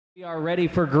We are ready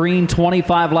for green,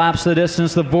 25 laps the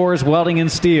distance, the Vors Welding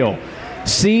and Steel.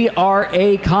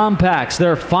 CRA Compacts,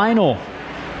 their final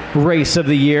race of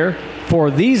the year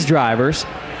for these drivers.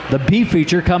 The B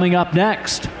feature coming up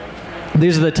next.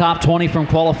 These are the top 20 from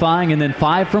qualifying and then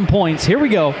 5 from points. Here we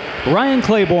go. Ryan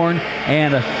Claiborne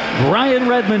and Ryan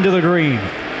Redmond to the green.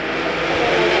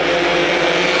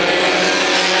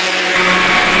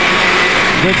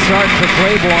 Good start for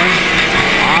Claiborne.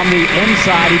 On the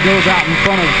inside, he goes out in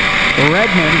front of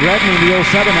Redmond. Redmond, the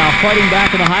 07 now, fighting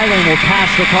back in the high lane, will pass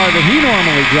the car that he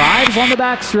normally drives on the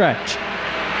backstretch.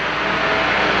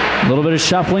 A little bit of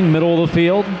shuffling, middle of the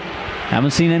field.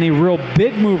 Haven't seen any real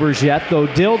big movers yet, though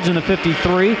Dilge in the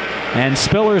 53 and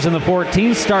Spillers in the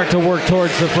 14 start to work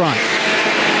towards the front.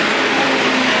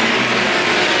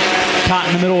 Caught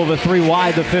in the middle of a 3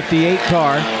 wide, the 58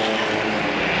 car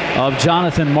of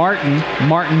Jonathan Martin.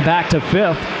 Martin back to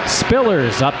 5th.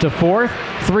 Spillers up to 4th.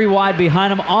 3 wide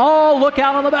behind him. Oh, look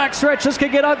out on the backstretch. This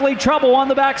could get ugly. Trouble on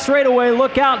the back straightaway.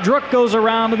 Look out. Druck goes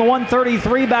around in the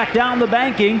 133 back down the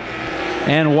banking.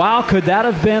 And wow, could that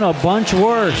have been a bunch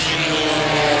worse.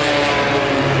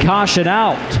 Caution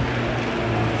out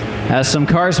as some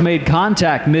cars made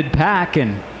contact mid-pack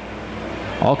and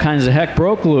all kinds of heck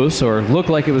broke loose, or looked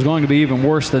like it was going to be even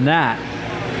worse than that,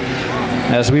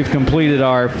 as we've completed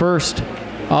our first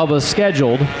of a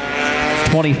scheduled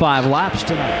 25 laps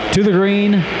tonight. To the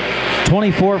green,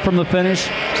 24 from the finish.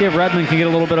 See if Redmond can get a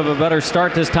little bit of a better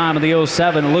start this time in the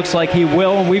 07. It looks like he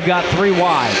will, and we've got 3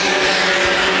 wide.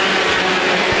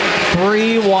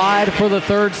 3 wide for the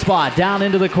 3rd spot. Down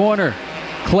into the corner.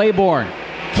 Claiborne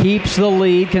keeps the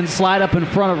lead, can slide up in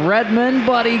front of Redmond,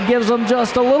 but he gives them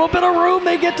just a little bit of room.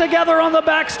 They get together on the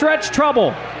backstretch.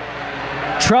 Trouble.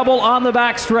 Trouble on the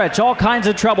backstretch. All kinds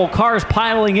of trouble. Cars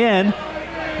piling in.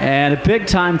 And a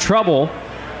big-time trouble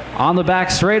on the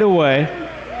back straightaway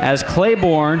as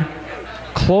Claiborne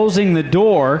closing the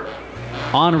door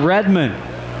on Redmond.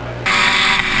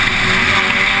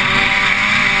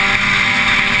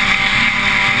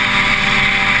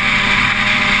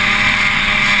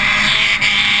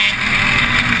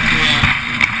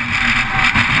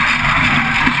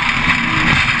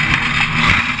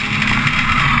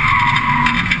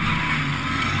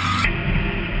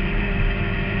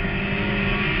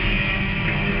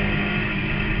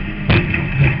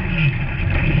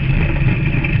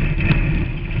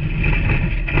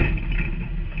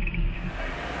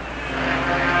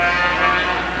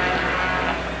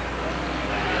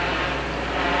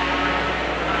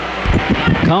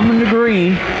 Coming to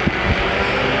green,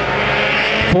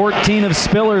 14 of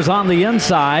Spillers on the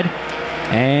inside,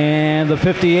 and the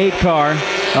 58 car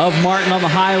of Martin on the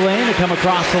high lane to come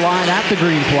across the line at the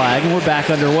green flag, and we're back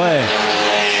underway.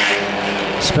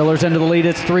 Spillers into the lead,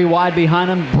 it's 3 wide behind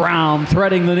him. Brown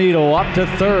threading the needle up to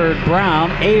 3rd.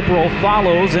 Brown, April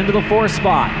follows into the 4th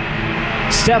spot.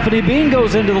 Stephanie Bean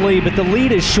goes into the lead, but the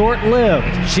lead is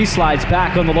short-lived. She slides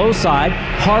back on the low side,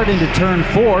 hard into turn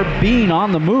 4. Bean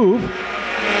on the move.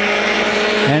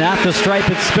 And at the stripe,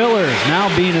 it's Spillers.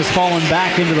 Now Bean has fallen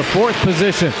back into the 4th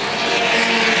position.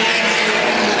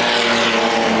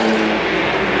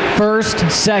 1st,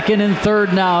 2nd, and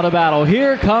 3rd now to battle.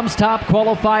 Here comes top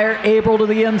qualifier April to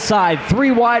the inside.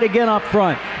 3 wide again up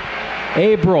front.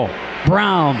 April,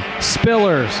 Brown,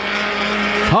 Spillers.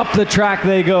 Up the track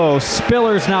they go.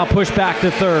 Spillers now pushed back to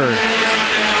 3rd.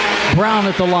 Brown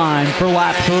at the line for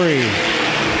lap 3.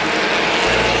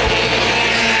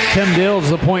 Tim Dilge,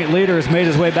 the point leader, has made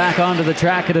his way back onto the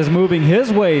track and is moving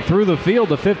his way through the field.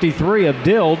 The 53 of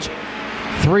Dilge.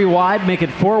 3 wide, make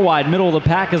it 4 wide, middle of the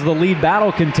pack as the lead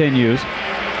battle continues.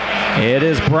 It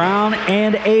is Brown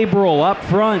and April up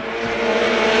front.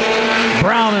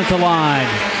 Brown at the line.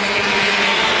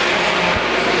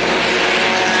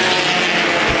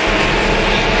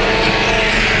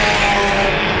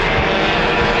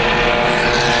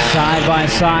 Side by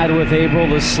side with April,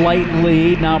 the slight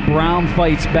lead. Now Brown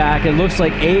fights back. It looks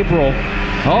like April,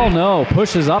 oh no,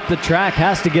 pushes up the track,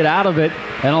 has to get out of it,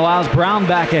 and allows Brown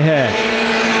back ahead.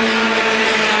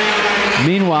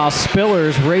 Meanwhile,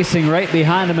 Spillers racing right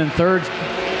behind him in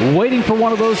 3rd, waiting for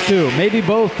one of those two, maybe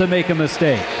both, to make a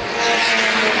mistake.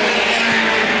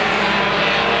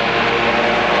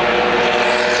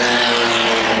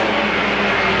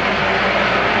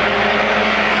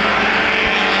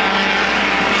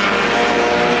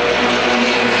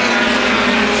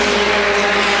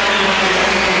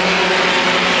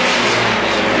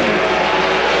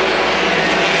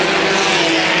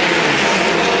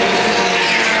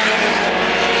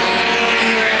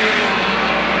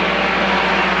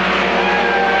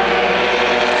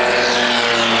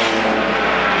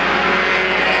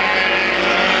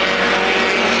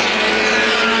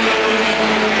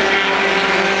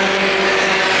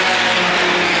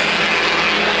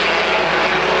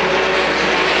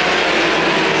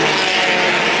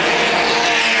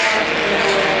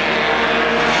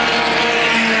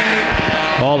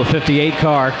 58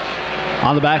 car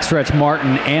on the backstretch,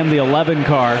 Martin, and the 11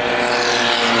 car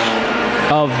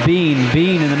of Bean.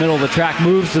 Bean in the middle of the track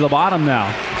moves to the bottom now.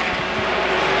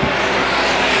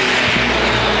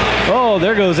 Oh,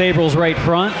 there goes April's right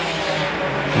front.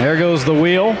 There goes the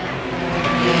wheel.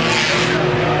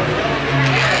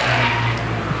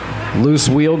 Loose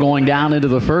wheel going down into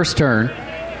the first turn.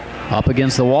 Up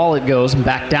against the wall it goes and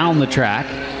back down the track,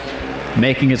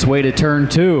 making its way to turn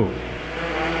 2.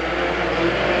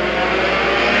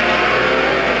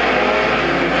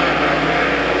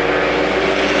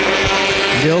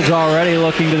 Dilge already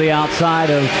looking to the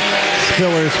outside of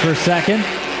Spillers for second.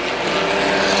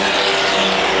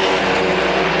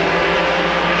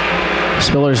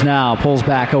 Spillers now pulls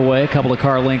back away, a couple of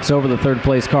car lengths over the third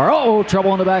place car. Oh,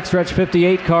 trouble in the backstretch,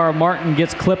 58 car. Martin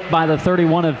gets clipped by the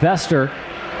 31 of Vester.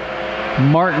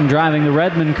 Martin driving the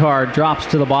Redmond car drops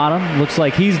to the bottom. Looks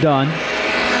like he's done.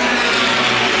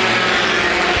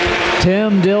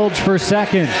 Tim Dilge for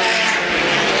second.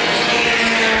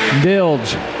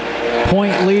 Dilge,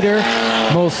 point leader,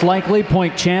 most likely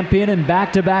point champion in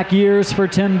back-to-back years for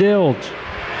Tim Dilge.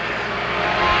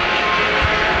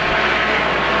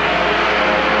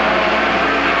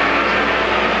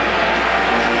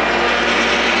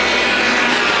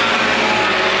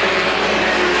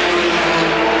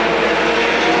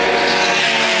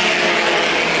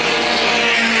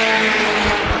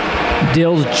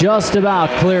 Dilge just about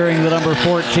clearing the number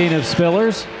 14 of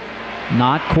Spillers.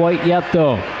 Not quite yet,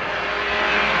 though.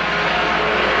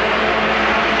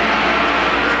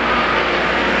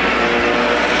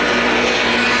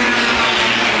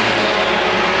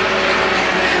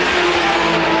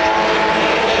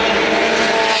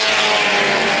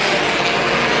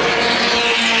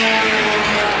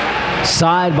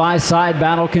 Side-by-side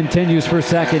battle continues for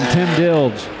second. Tim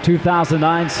Dilge,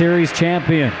 2009 Series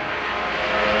champion.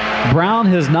 Brown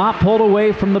has not pulled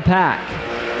away from the pack.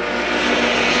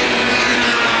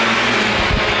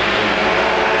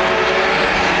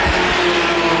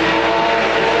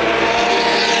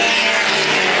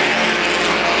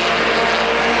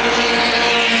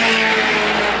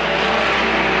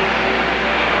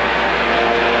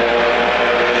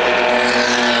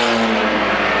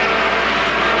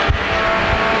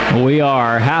 We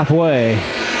are halfway.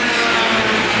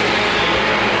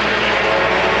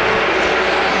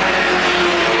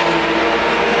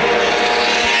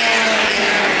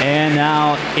 And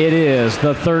now it is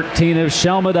the 13 of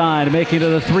Shelmadine making it to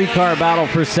the 3-car battle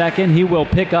for second. He will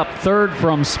pick up third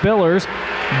from Spillers.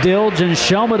 Dilge and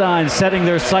Shelmadine setting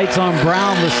their sights on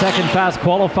Brown, the second fast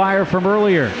qualifier from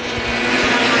earlier.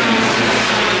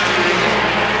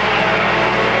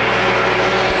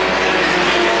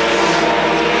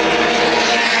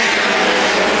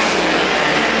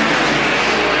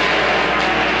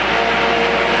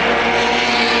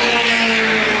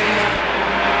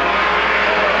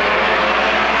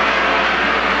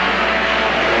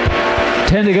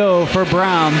 Ten to go for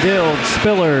Brown, Dilge,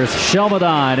 Spillers,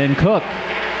 Shelmadine, and Cook.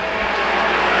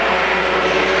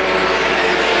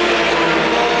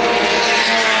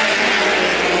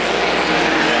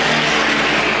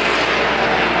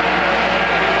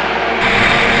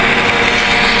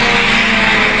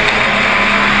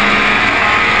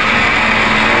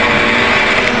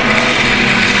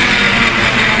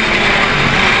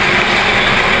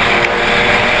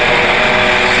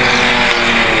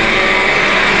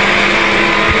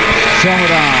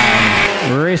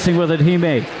 Shelmadine racing with a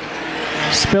teammate.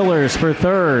 Spillers for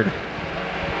third.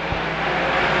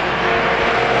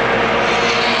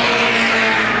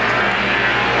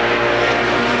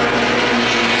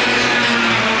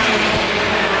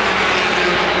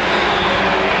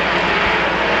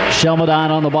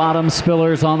 Shelmadine on the bottom,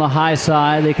 Spillers on the high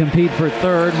side. They compete for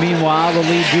third. Meanwhile, the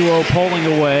lead duo pulling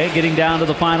away, getting down to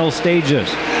the final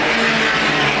stages.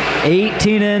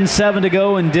 18 and 7 to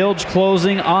go, and Dilge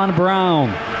closing on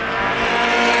Brown.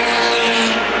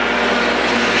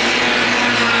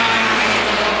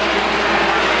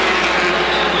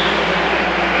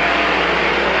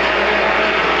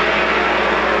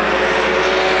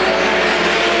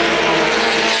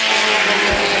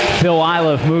 Phil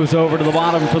Iliff moves over to the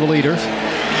bottom for the leaders.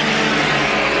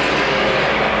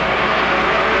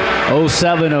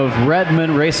 07 of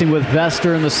Redmond racing with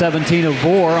Vester and the 17 of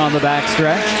Vore on the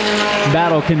backstretch.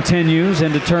 Battle continues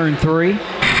into turn 3.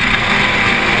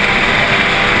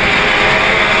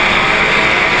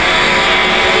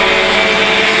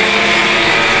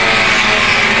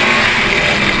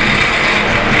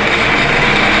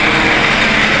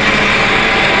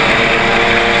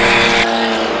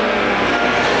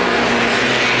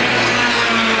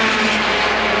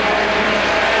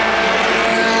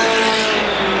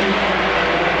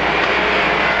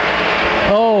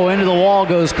 Oh, into the wall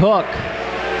goes Cook.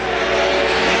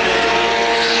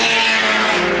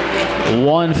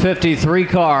 153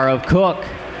 car of Cook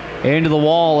into the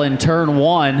wall in turn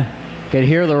 1. Could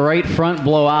hear the right front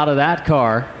blow out of that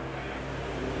car.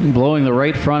 Blowing the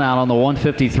right front out on the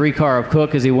 153 car of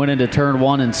Cook as he went into turn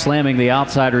 1 and slamming the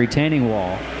outside retaining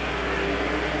wall.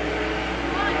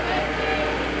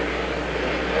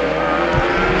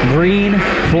 Green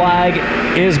flag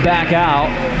is back out.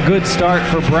 Good start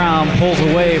for Brown. Pulls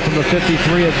away from the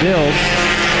 53 of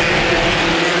Dilge.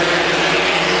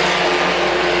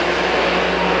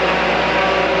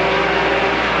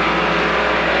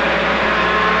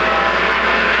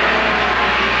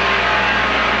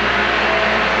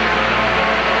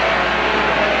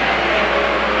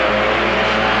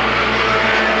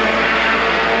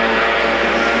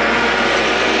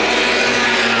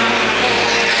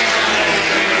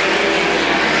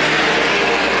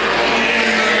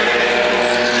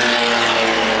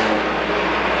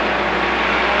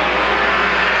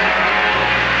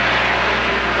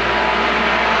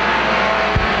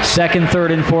 Second,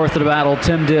 third, and fourth of the battle,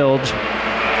 Tim Dilge,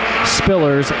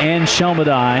 Spillers, and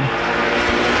Shelmadine.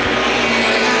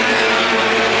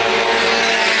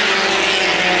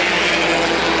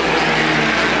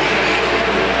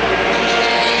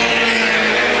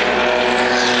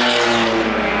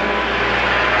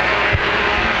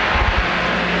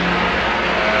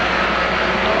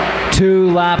 Two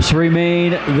laps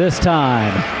remain this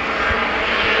time.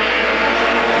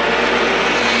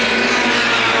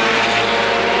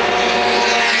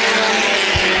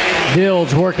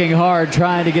 Dilge working hard,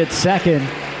 trying to get second.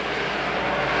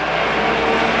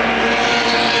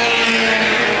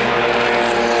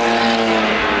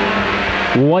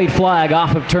 White flag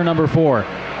off of turn number 4.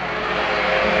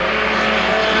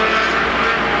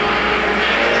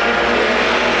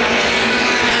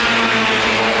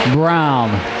 Brown,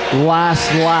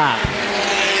 last lap.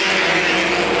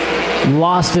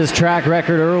 Lost his track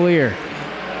record earlier.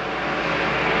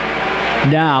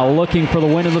 Now looking for the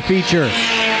win of the feature.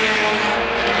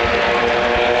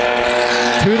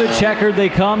 To the checkered they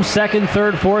come, second,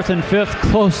 third, fourth, and fifth.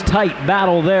 Close, tight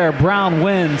battle there. Brown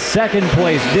wins, second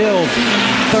place. Dilge,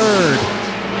 third.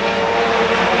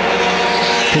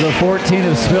 To the 14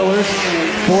 of Spillers,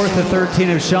 fourth to 13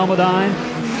 of Shelmadine,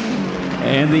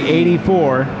 and the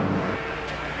 84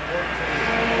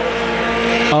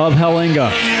 of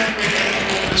Hellinga.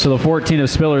 So the 14 of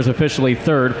Spillers officially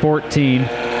third, 14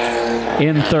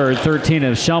 in third, 13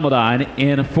 of Shelmadine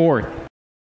in fourth.